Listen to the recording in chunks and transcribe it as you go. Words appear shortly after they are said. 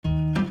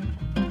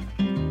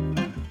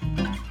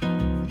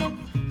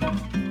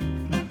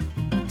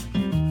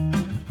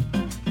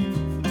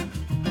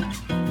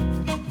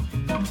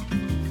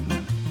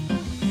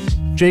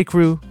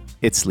J.Crew,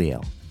 it's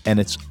Liel, and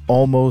it's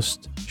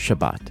almost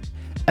Shabbat.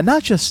 And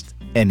not just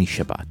any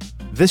Shabbat.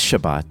 This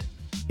Shabbat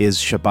is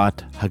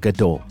Shabbat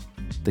Hagadol,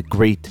 the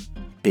great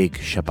big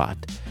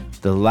Shabbat,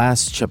 the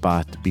last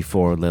Shabbat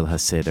before Leil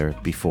HaSeder,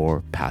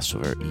 before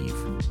Passover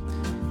Eve.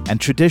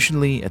 And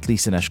traditionally, at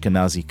least in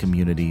Ashkenazi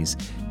communities,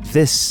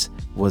 this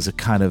was a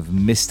kind of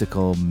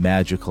mystical,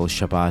 magical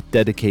Shabbat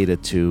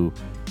dedicated to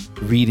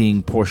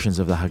reading portions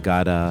of the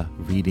Haggadah,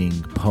 reading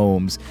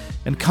poems,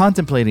 and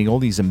contemplating all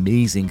these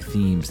amazing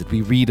themes that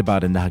we read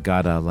about in the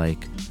Haggadah,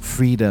 like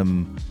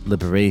freedom,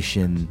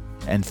 liberation,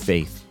 and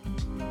faith.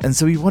 And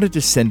so we wanted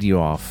to send you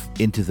off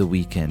into the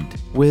weekend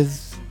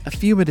with a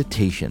few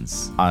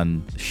meditations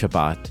on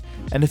Shabbat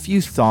and a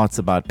few thoughts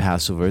about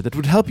Passover that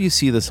would help you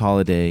see this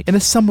holiday in a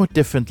somewhat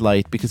different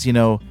light, because,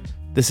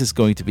 this is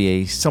going to be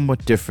a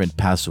somewhat different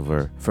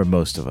Passover for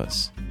most of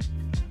us.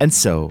 And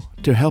so,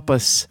 to help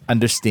us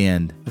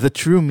understand the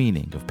true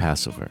meaning of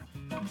Passover,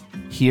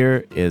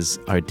 here is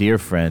our dear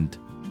friend,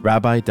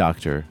 Rabbi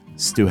Dr.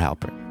 Stu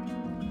Halpern.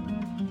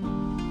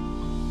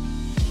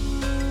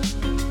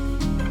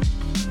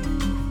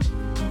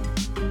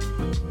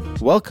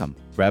 Welcome,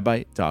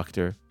 Rabbi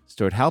Dr.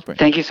 Stuart Halpern.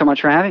 Thank you so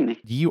much for having me.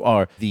 You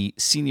are the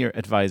senior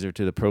advisor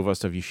to the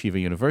provost of Yeshiva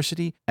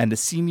University and the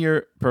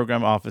senior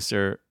program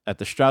officer at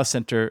the Strauss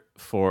Center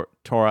for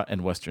Torah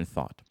and Western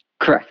Thought.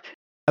 Correct.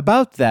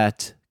 About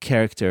that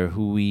character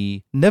who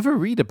we never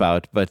read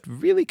about, but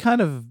really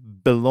kind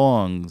of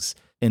belongs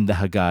in the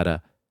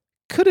Haggadah,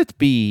 could it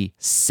be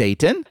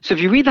Satan? So if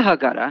you read the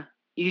Haggadah,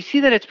 you see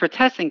that it's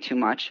protesting too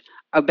much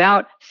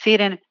about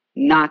Satan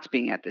not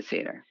being at the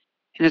Seder.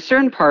 In a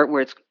certain part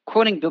where it's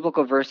quoting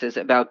biblical verses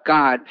about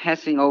God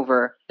passing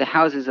over the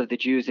houses of the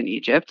Jews in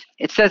Egypt,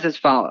 it says as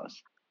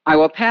follows: I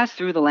will pass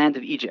through the land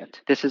of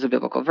Egypt. This is a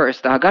biblical verse.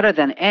 The Haggadah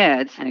then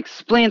adds and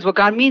explains what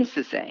God means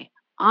to say.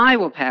 I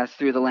will pass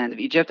through the land of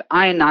Egypt.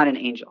 I am not an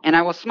angel. And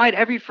I will smite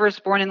every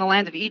firstborn in the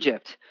land of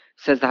Egypt,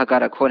 says the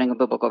Haggadah, quoting a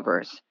biblical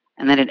verse.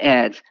 And then it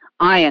adds,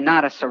 I am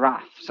not a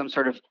seraph, some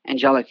sort of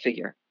angelic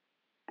figure.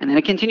 And then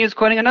it continues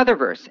quoting another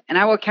verse. And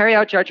I will carry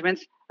out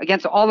judgments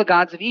against all the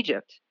gods of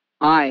Egypt.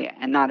 I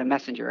am not a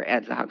messenger,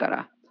 adds the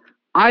Haggadah.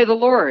 I, the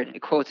Lord,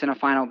 it quotes in a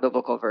final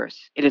biblical verse.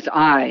 It is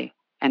I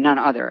and none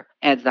other,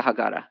 adds the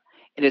Haggadah.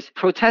 It is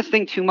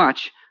protesting too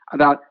much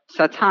about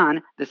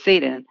Satan, the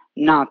Satan,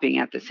 not being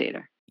at the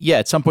Seder. Yeah,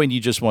 at some point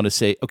you just want to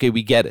say, okay,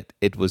 we get it.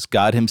 It was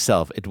God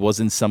himself. It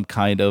wasn't some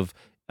kind of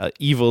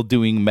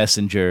evil-doing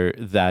messenger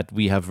that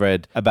we have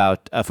read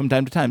about from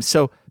time to time.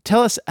 So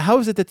tell us, how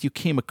is it that you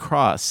came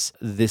across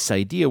this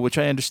idea, which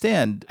I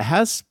understand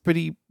has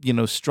pretty,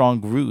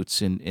 strong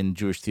roots in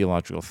Jewish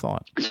theological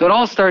thought? So it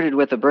all started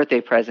with a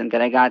birthday present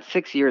that I got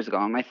 6 years ago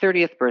on my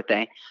 30th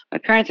birthday. My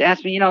parents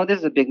asked me, this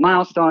is a big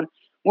milestone.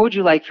 What would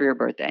you like for your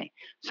birthday?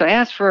 So I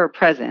asked for a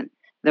present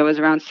that was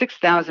around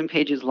 6,000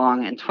 pages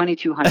long and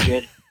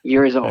 2,200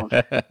 years old.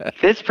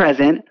 This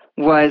present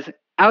was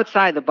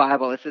outside the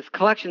Bible. It's this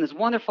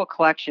wonderful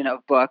collection of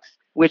books,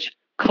 which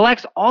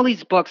collects all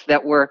these books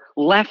that were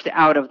left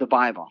out of the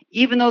Bible,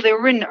 even though they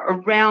were written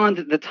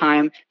around the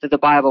time that the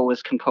Bible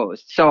was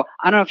composed. So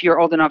I don't know if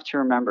you're old enough to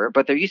remember,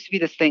 but there used to be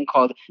this thing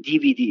called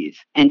DVDs.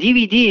 And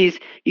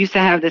DVDs used to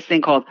have this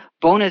thing called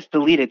bonus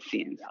deleted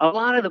scenes. A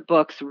lot of the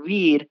books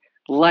read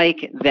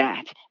like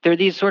that. They're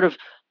these sort of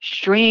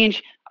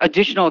strange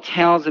additional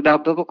tales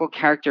about biblical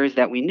characters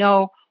that we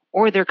know,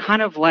 or they're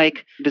kind of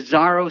like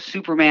bizarro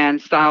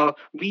Superman-style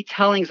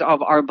retellings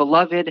of our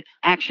beloved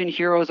action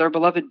heroes, our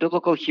beloved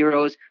biblical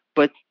heroes,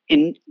 but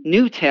in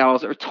new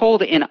tales or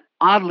told in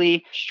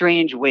oddly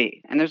strange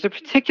ways. And there's a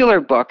particular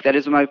book that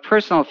is my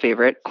personal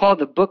favorite called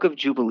the Book of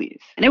Jubilees.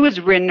 And it was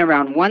written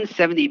around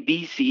 170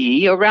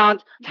 BCE,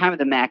 around the time of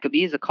the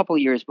Maccabees, a couple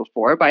years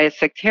before, by a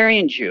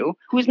sectarian Jew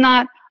who's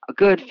not a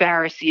good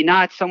Pharisee,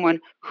 not someone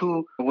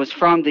who was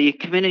from the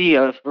community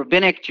of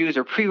rabbinic Jews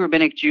or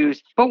pre-rabbinic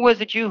Jews, but was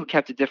a Jew who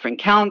kept a different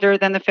calendar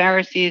than the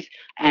Pharisees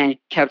and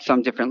kept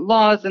some different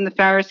laws than the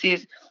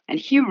Pharisees. And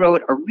he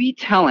wrote a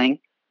retelling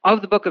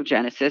of the book of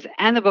Genesis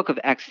and the book of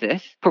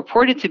Exodus,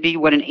 purported to be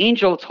what an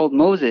angel told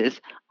Moses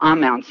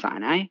on Mount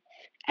Sinai.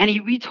 And he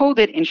retold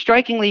it in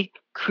strikingly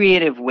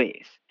creative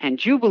ways. And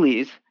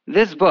Jubilees,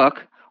 this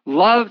book,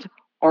 loved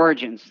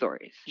origin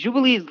stories.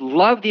 Jubilees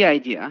loved the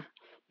idea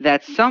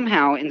that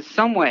somehow, in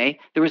some way,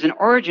 there was an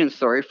origin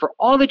story for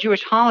all the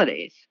Jewish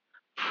holidays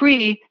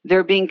pre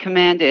their being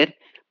commanded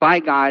by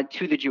God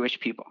to the Jewish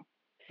people.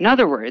 In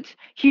other words,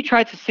 he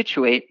tried to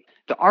situate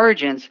the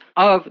origins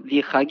of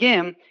the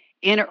Chagim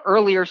in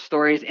earlier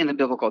stories in the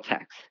biblical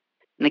text.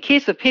 In the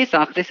case of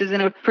Pesach, this is in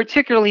a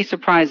particularly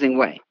surprising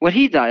way. What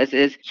he does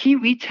is he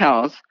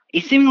retells a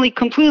seemingly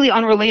completely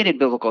unrelated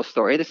biblical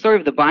story, the story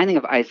of the binding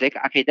of Isaac,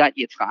 Akedat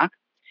Yitzchak,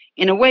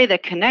 in a way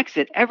that connects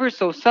it ever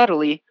so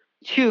subtly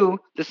to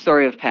the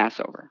story of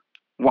Passover.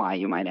 Why,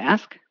 you might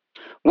ask?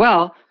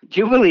 Well,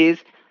 Jubilees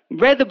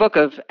read the book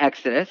of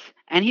Exodus,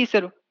 and he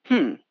said,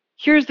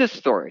 here's this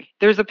story.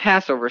 There's a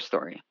Passover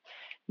story.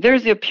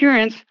 There's the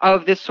appearance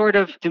of this sort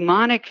of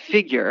demonic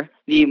figure,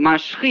 the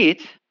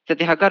Mashchit, that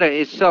the Haggadah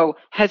is so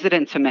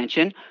hesitant to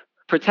mention,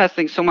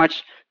 protesting so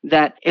much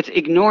that it's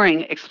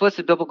ignoring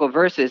explicit biblical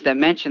verses that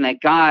mention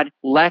that God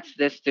lets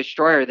this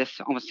destroyer, this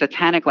almost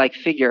satanic-like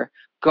figure,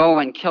 go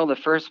and kill the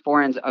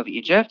firstborns of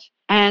Egypt.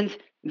 And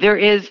there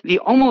is the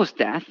almost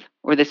death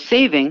or the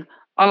saving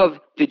of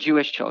the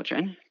Jewish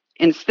children.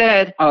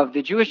 Instead of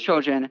the Jewish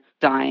children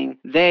dying,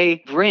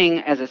 they bring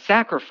as a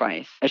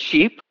sacrifice a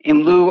sheep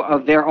in lieu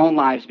of their own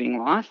lives being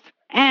lost.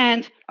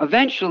 And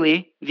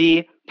eventually,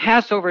 the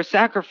Passover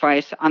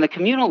sacrifice on the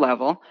communal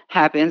level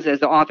happens, as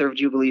the author of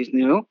Jubilees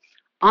knew,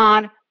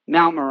 on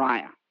Mount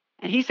Moriah.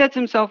 And he said to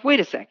himself, wait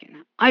a second,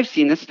 I've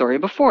seen this story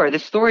before, the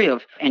story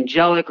of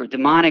angelic or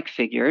demonic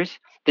figures,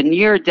 the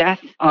near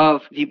death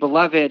of the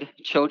beloved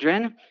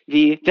children,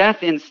 the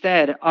death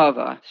instead of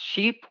a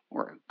sheep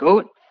or a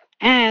goat,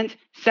 and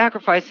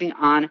sacrificing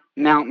on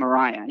Mount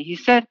Moriah. And he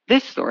said,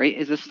 this story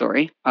is the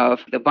story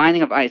of the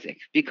binding of Isaac,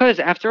 because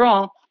after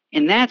all,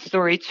 in that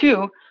story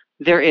too,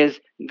 there is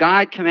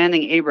God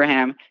commanding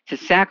Abraham to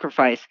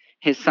sacrifice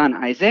his son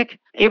Isaac.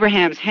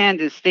 Abraham's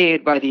hand is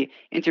stayed by the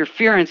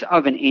interference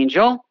of an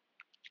angel.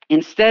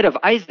 Instead of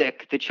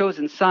Isaac, the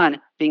chosen son,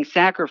 being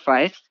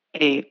sacrificed,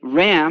 a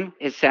ram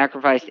is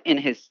sacrificed in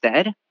his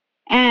stead.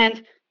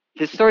 And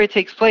the story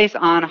takes place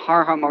on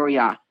Har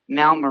HaMoriah,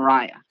 Mount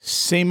Moriah.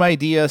 Same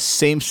idea,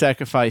 same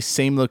sacrifice,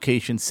 same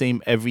location,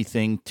 same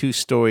everything, two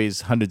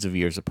stories, hundreds of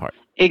years apart.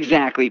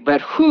 Exactly.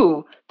 But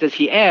who does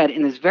he add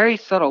in this very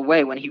subtle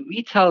way when he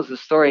retells the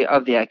story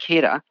of the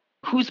Akedah?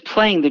 Who's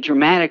playing the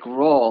dramatic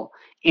role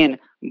in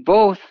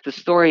both the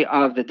story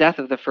of the death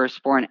of the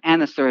firstborn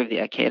and the story of the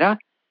Akedah?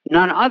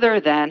 None other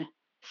than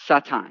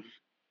Satan,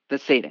 the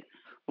Satan.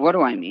 What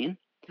do I mean?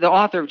 The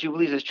author of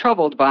Jubilees is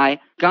troubled by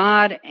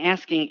God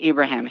asking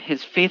Abraham,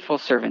 his faithful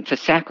servant, to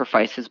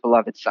sacrifice his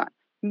beloved son.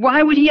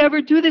 Why would he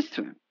ever do this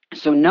to him?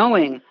 So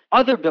knowing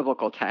other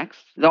biblical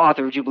texts, the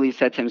author of Jubilees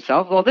said to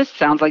himself, well, this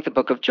sounds like the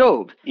book of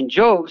Job. In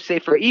Job,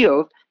 Sefer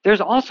Eov,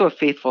 there's also a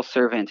faithful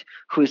servant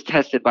who is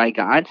tested by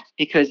God,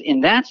 because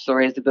in that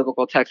story, as the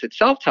biblical text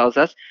itself tells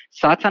us,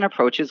 Satan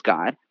approaches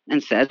God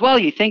and says, well,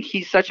 you think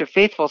he's such a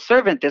faithful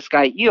servant, this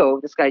guy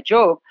Eov, this guy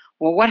Job.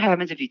 Well, what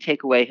happens if you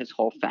take away his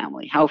whole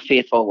family? How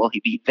faithful will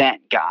he be then,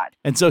 God?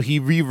 And so he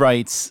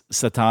rewrites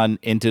Satan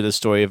into the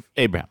story of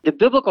Abraham. The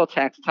biblical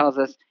text tells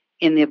us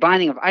in the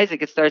binding of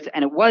Isaac, it starts,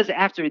 and it was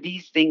after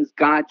these things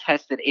God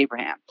tested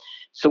Abraham.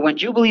 So when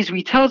Jubilees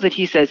retells it,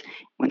 he says,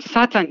 when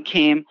Satan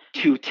came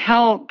to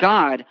tell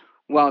God,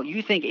 well,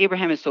 you think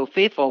Abraham is so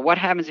faithful, what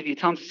happens if you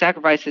tell him to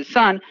sacrifice his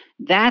son?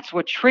 That's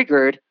what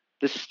triggered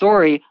the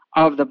story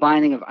of the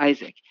binding of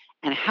Isaac.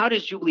 And how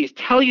does Jubilees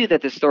tell you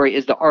that the story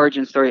is the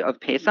origin story of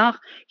Pesach?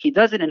 He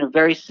does it in a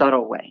very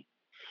subtle way.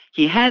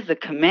 He has the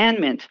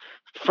commandment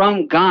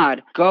from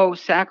God, go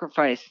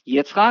sacrifice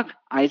Yitzchak,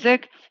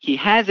 Isaac. He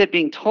has it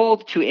being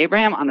told to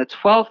Abraham on the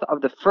 12th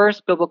of the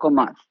first biblical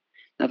month.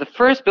 Now, the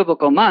first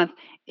biblical month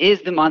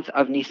is the month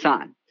of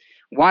Nisan.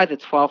 Why the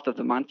 12th of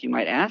the month, you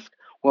might ask?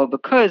 Well,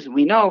 because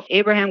we know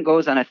Abraham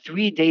goes on a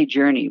 3-day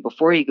journey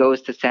before he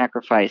goes to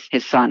sacrifice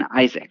his son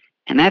Isaac.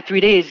 And that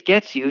 3 days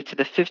gets you to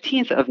the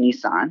 15th of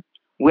Nisan,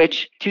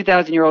 which,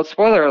 2,000-year-old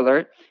spoiler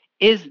alert,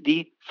 is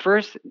the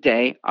first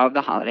day of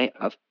the holiday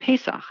of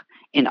Pesach.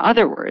 In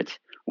other words,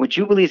 what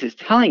Jubilees is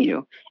telling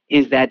you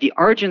is that the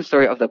origin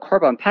story of the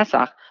Korban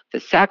Pesach, the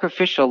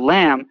sacrificial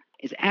lamb,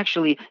 is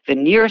actually the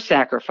near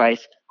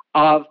sacrifice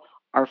of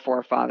our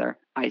forefather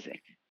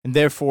Isaac. And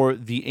therefore,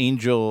 the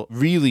angel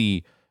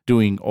really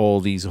doing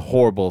all these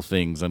horrible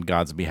things on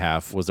God's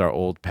behalf was our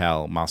old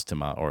pal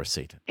Mastema, or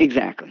Satan.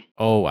 Exactly.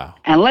 Oh, wow.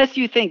 Unless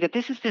you think that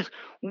this is this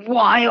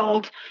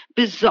wild,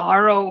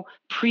 bizarro,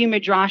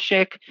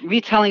 pre-midrashic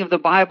retelling of the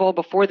Bible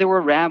before there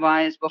were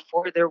rabbis,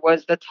 before there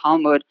was the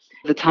Talmud.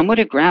 The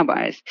Talmudic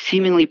rabbis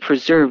seemingly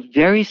preserved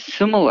very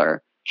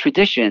similar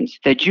traditions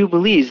that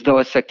Jubilees, though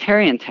a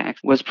sectarian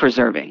text, was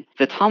preserving.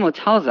 The Talmud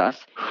tells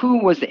us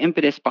who was the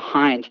impetus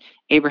behind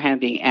Abraham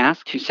being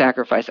asked to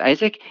sacrifice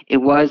Isaac. It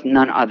was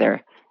none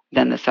other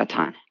than the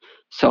Satan.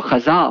 So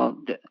Chazal,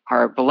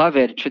 our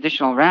beloved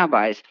traditional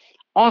rabbis,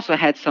 also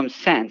had some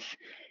sense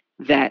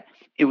that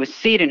it was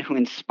Satan who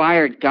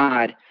inspired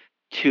God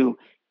to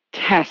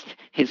test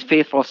his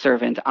faithful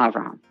servant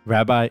Avraham.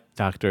 Rabbi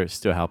Dr.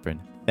 Stu Halpern,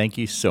 thank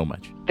you so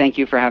much. Thank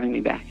you for having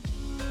me back.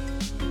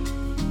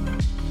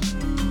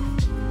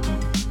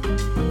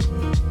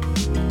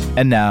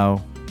 And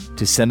now,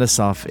 to send us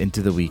off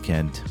into the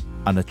weekend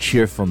on a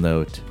cheerful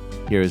note,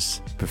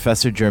 here's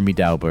Professor Jeremy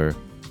Dauber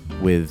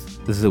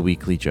with The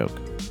Weekly Joke.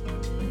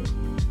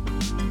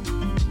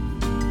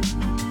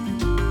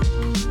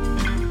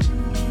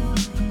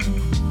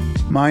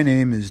 My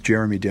name is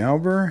Jeremy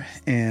Dauber,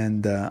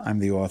 and I'm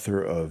the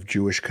author of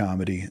Jewish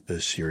Comedy, The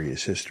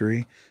Serious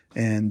History.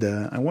 And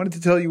I wanted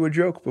to tell you a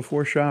joke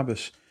before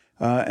Shabbos.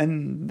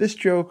 And this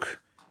joke,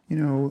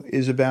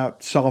 is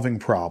about solving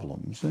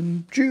problems.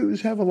 And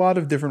Jews have a lot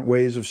of different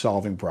ways of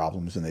solving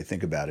problems, and they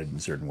think about it in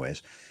certain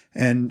ways.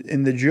 And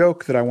in the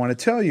joke that I want to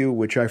tell you,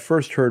 which I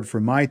first heard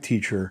from my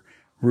teacher,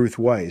 Ruth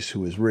Weiss,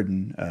 who has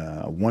written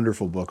a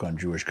wonderful book on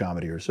Jewish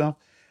comedy herself,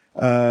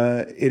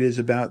 it is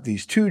about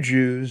these two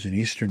Jews in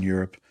Eastern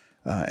Europe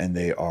and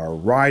they are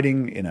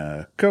riding in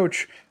a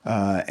coach,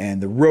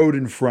 and the road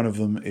in front of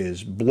them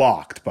is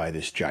blocked by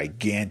this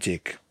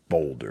gigantic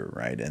boulder,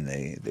 right? And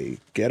they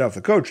get off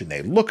the coach and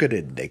they look at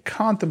it and they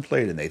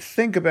contemplate and they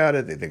think about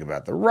it. They think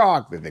about the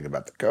rock. They think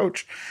about the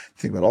coach.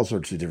 They think about all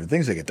sorts of different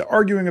things. They get to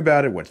arguing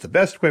about it. What's the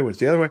best way? What's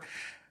the other way?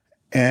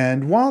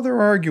 And while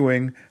they're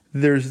arguing,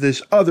 there's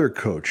this other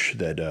coach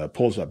that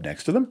pulls up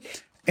next to them.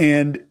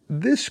 And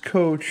this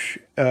coach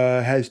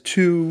has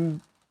two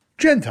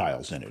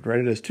Gentiles in it, right?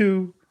 It has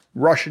two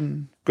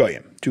Russian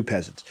goyim, two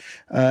peasants.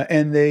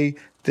 And they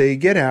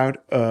get out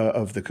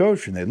of the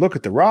coach and they look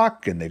at the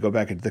rock and they go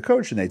back into the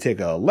coach and they take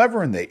a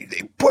lever and they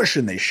push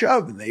and they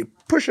shove and they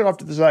push it off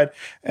to the side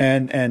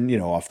and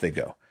off they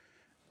go.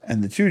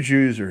 And the two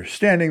Jews are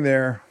standing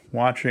there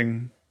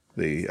watching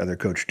the other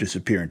coach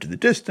disappear into the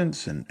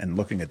distance and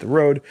looking at the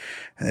road.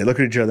 And they look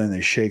at each other and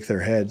they shake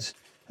their heads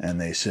and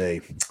they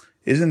say,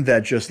 "Isn't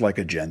that just like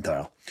a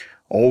Gentile?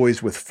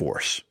 Always with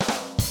force."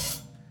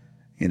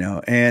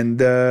 And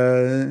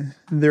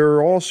there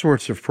are all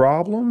sorts of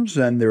problems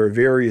and there are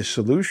various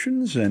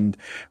solutions. And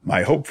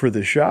my hope for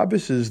the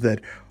Shabbos is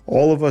that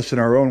all of us in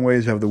our own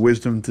ways have the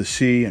wisdom to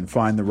see and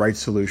find the right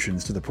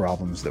solutions to the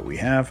problems that we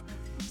have.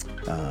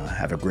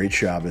 Have a great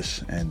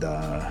Shabbos, and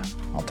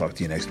I'll talk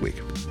to you next week.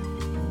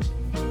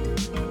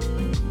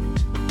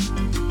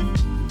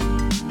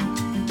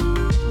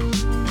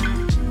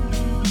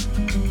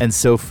 And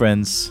so,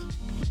 friends,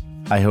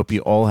 I hope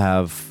you all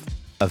have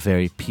a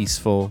very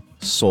peaceful,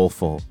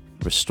 soulful,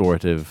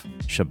 restorative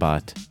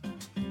Shabbat,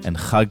 and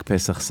Chag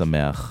Pesach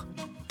Sameach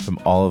from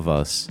all of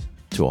us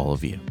to all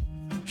of you.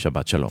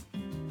 Shabbat Shalom.